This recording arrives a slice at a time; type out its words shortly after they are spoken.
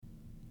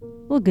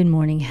Well, good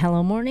morning,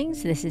 hello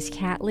mornings. This is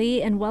Kat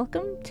Lee, and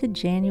welcome to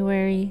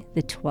January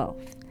the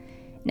 12th.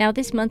 Now,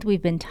 this month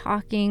we've been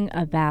talking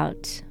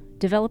about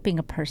developing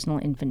a personal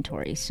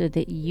inventory so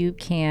that you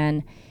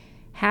can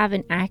have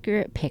an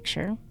accurate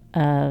picture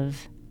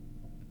of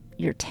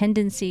your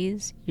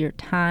tendencies, your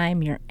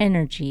time, your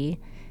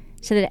energy,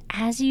 so that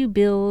as you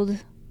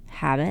build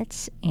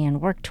habits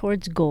and work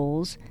towards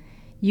goals,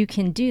 you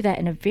can do that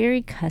in a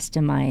very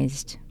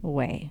customized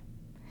way.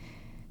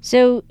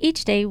 So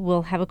each day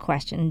we'll have a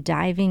question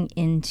diving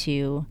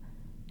into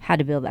how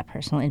to build that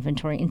personal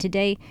inventory. And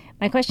today,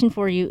 my question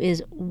for you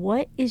is,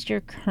 what is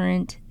your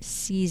current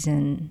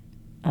season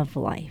of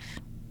life?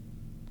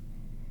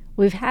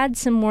 We've had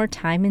some more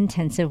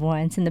time-intensive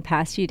ones in the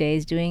past few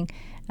days doing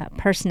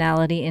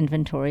personality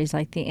inventories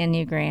like the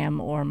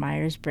Enneagram or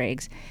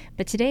Myers-Briggs.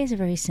 But today is a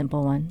very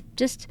simple one.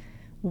 Just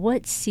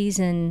what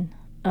season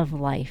of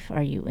life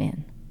are you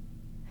in?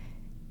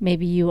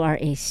 Maybe you are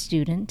a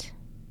student.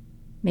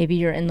 Maybe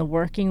you're in the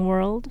working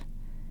world.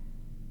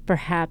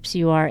 Perhaps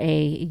you are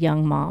a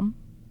young mom.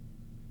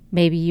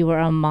 Maybe you are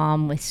a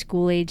mom with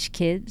school-age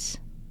kids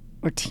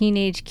or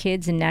teenage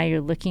kids and now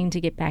you're looking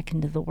to get back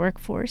into the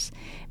workforce.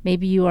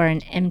 Maybe you are an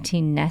empty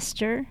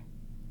nester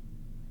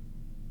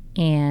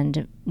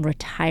and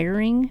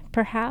retiring,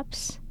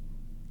 perhaps,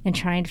 and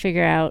trying to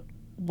figure out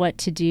what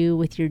to do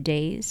with your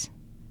days.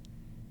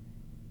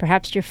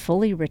 Perhaps you're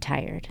fully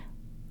retired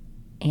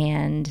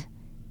and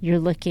you're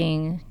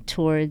looking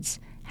towards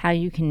how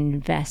you can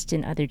invest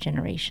in other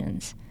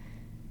generations.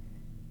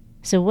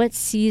 So what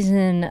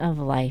season of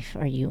life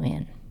are you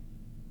in?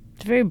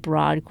 It's a very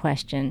broad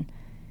question.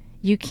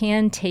 You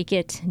can take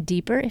it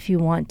deeper if you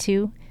want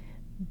to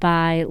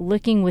by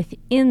looking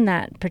within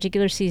that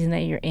particular season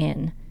that you're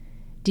in.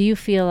 Do you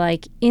feel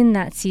like in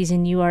that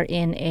season you are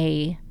in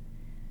a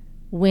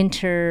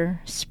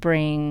winter,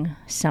 spring,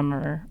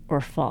 summer,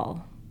 or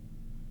fall?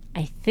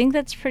 I think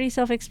that's pretty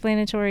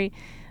self-explanatory,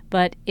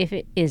 but if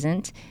it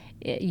isn't,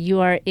 you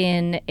are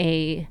in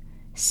a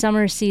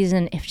summer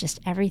season if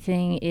just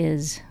everything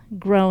is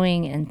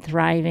growing and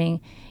thriving.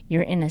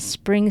 You're in a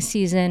spring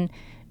season,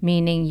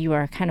 meaning you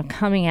are kind of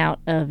coming out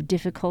of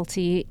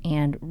difficulty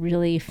and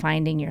really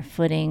finding your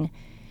footing.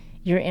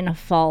 You're in a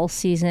fall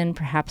season,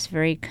 perhaps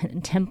very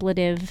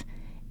contemplative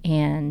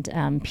and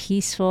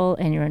peaceful,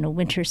 and you're in a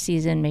winter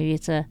season. Maybe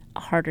it's a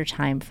harder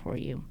time for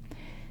you.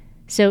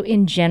 So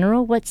in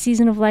general, what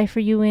season of life are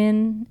you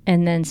in?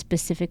 And then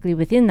specifically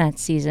within that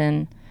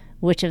season,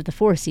 which of the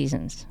 4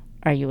 seasons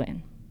are you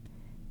in?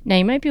 Now,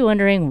 you might be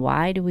wondering,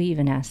 why do we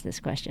even ask this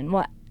question?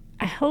 Well,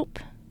 I hope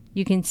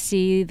you can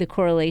see the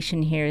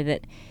correlation here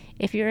that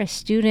if you're a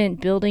student,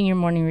 building your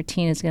morning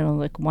routine is going to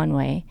look one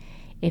way.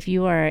 If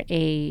you are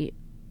a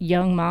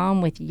young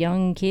mom with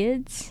young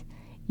kids,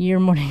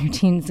 your morning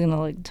routine is going to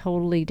look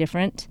totally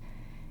different.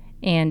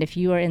 And if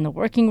you are in the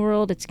working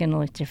world, it's going to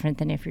look different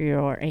than if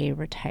you're a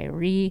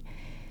retiree.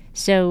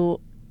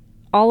 So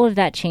all of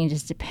that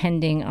changes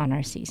depending on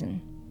our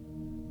season.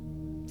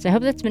 So I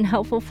hope that's been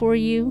helpful for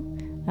you.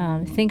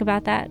 Think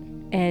about that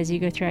as you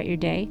go throughout your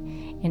day.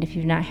 And if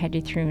you've not had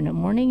your 3-minute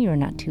morning, you are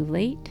not too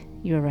late.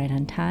 You are right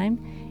on time.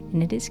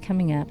 And it is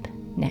coming up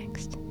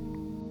next.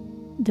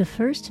 The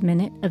first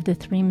minute of the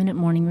 3-minute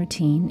morning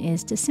routine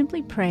is to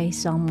simply pray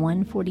Psalm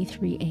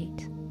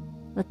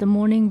 143:8. Let the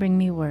morning bring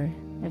me word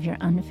of your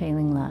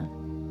unfailing love,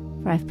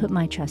 for I've put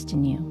my trust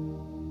in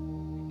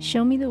you.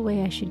 Show me the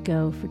way I should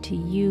go, for to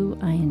you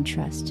I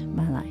entrust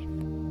my life.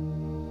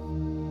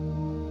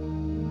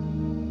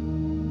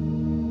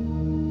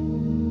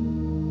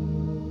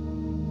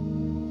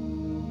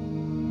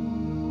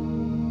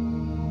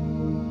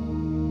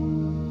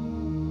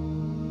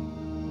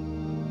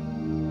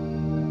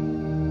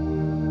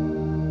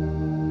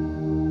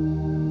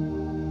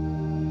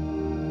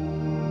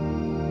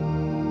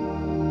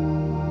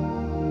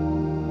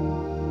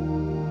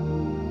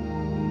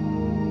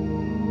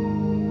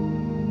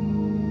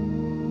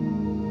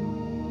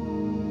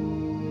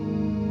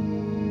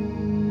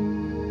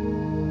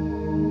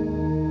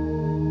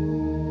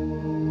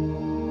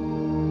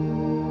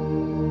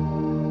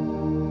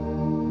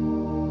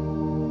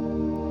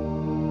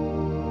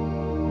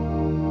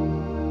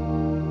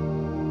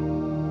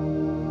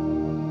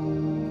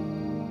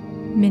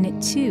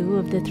 Minute 2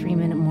 of the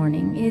 3-minute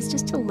morning is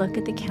just to look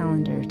at the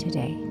calendar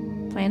today.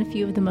 Plan a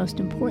few of the most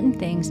important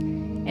things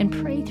and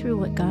pray through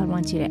what God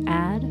wants you to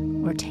add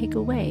or take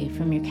away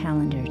from your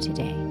calendar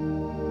today.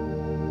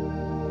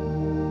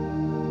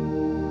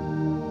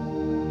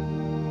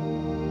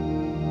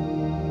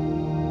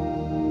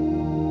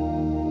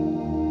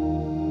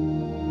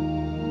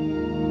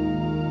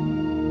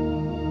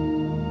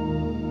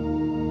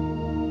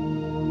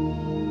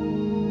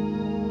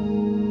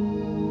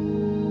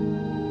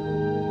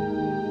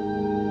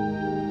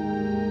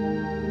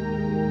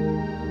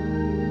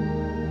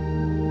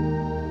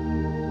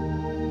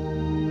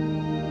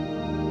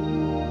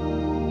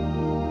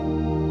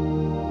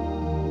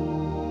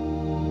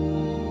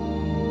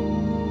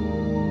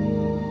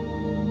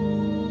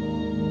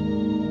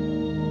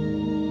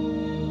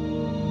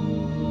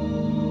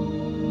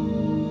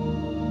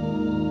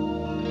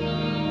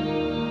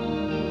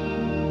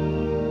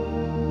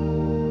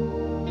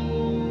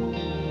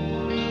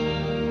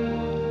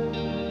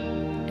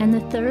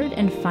 And the third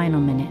and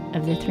final minute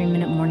of the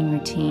 3-minute morning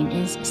routine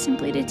is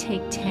simply to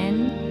take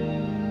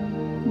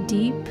 10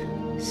 deep,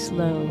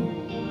 slow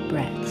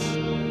breaths.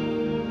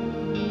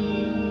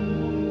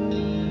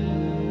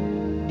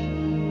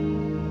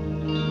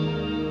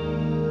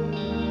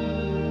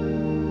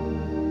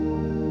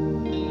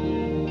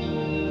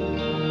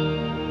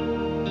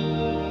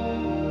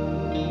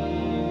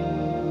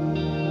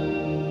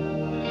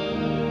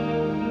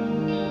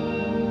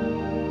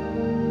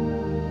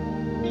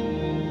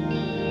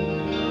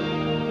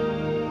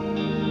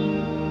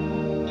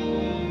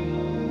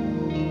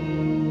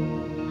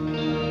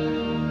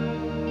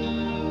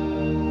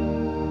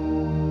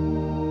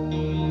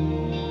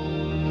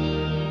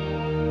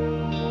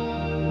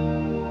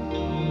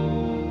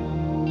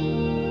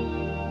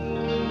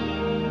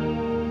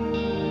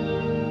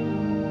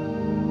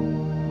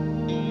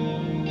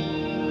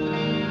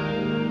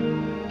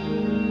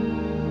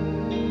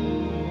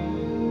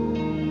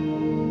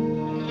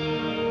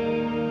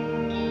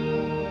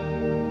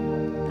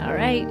 All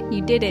right,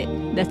 you did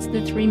it. That's the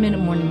 3-minute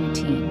morning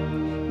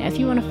routine. Now, if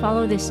you want to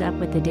follow this up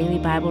with the daily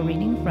Bible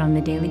reading from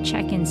the daily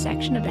check-in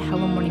section of the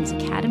Hello Mornings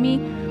Academy,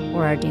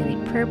 or our daily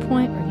prayer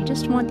point, or you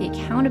just want the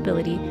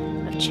accountability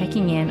of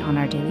checking in on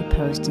our daily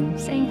post and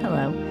saying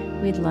hello,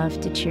 we'd love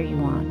to cheer you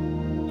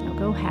on. Now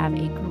go have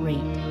a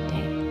great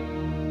day.